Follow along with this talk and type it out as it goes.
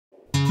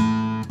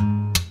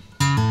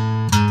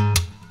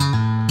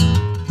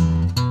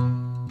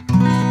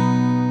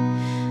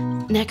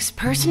next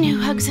person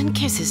who hugs and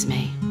kisses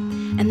me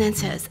and then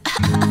says,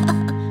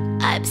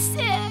 I'm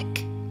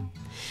sick.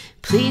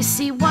 Please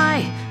see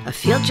why I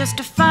feel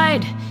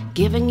justified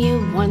giving you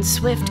one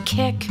swift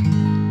kick.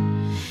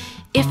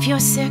 If you're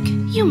sick,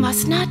 you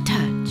must not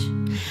touch.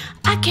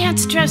 I can't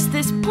stress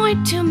this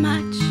point too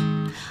much.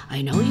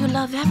 I know you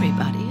love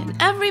everybody and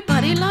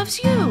everybody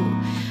loves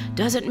you.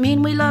 Doesn't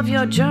mean we love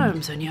your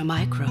germs and your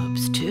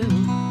microbes too.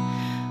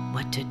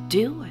 What to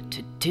do, what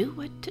to do,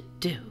 what to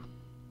do.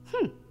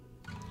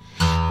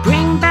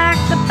 Bring back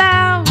the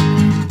bow,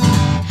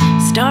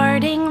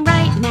 starting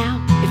right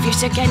now. If you're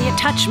sick and you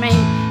touch me,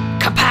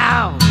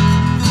 kapow!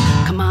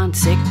 Come on,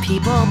 sick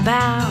people,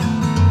 bow.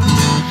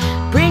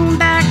 Bring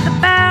back the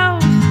bow,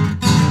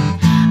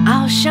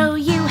 I'll show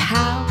you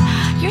how.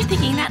 You're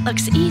thinking that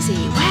looks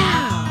easy,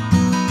 wow.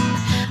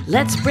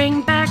 Let's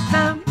bring back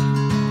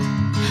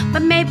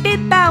but maybe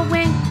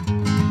bowing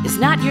is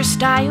not your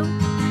style.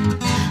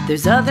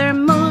 There's other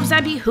moves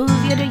I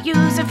behoove you to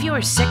use. If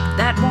you're sick,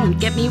 that won't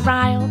get me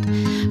riled.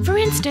 For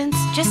instance,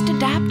 just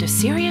adapt a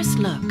serious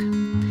look.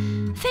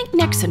 Think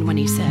Nixon when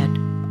he said,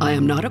 I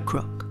am not a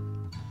crook.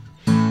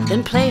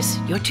 Then place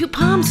your two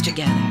palms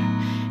together.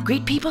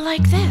 Greet people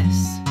like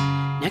this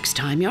next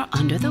time you're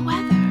under the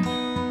weather.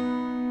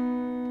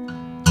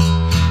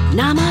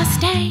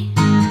 Namaste,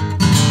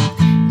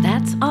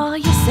 that's all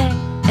you say.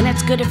 And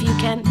it's good if you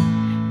can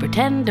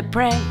pretend to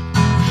pray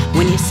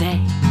when you say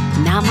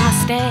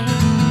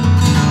namaste.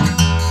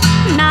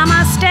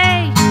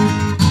 Namaste,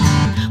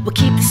 we'll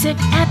keep the sick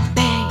at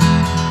bay.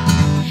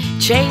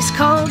 Chase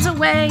colds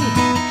away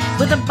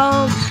with a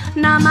bold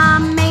nama,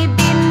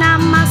 maybe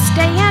namaste.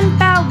 And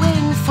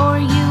bowing for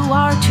you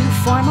are too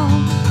formal.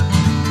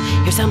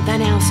 Here's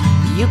something else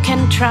you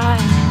can try,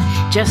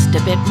 just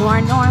a bit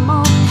more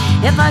normal.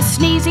 If a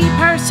sneezy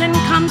person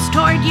comes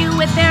toward you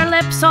with their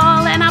lips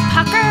all in a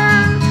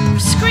pucker,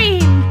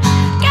 scream,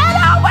 get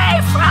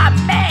away from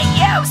me,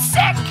 you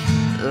sick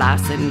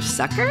lozenge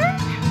sucker.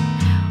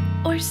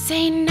 Or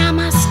say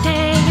namaste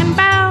and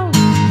bow.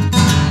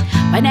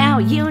 By now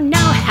you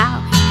know how.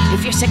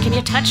 If you're sick and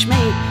you touch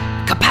me,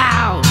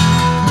 kapow!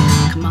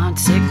 Come on,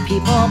 sick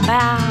people,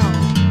 bow.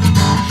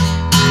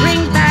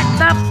 Bring back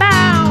the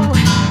bow.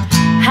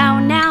 How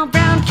now,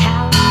 brown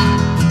cow?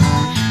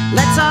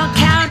 Let's all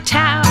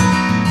kowtow.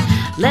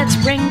 Let's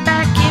bring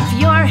back if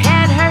your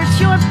head hurts,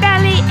 your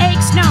belly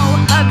aches. No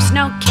hugs,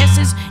 no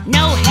kisses,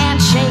 no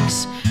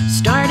handshakes.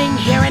 Starting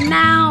here and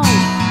now.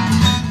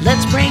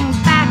 Let's bring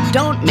back,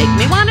 don't make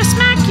me want to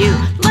smack you.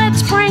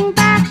 Let's bring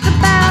back the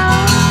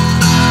bow.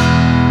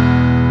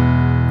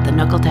 The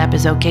knuckle tap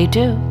is okay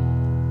too.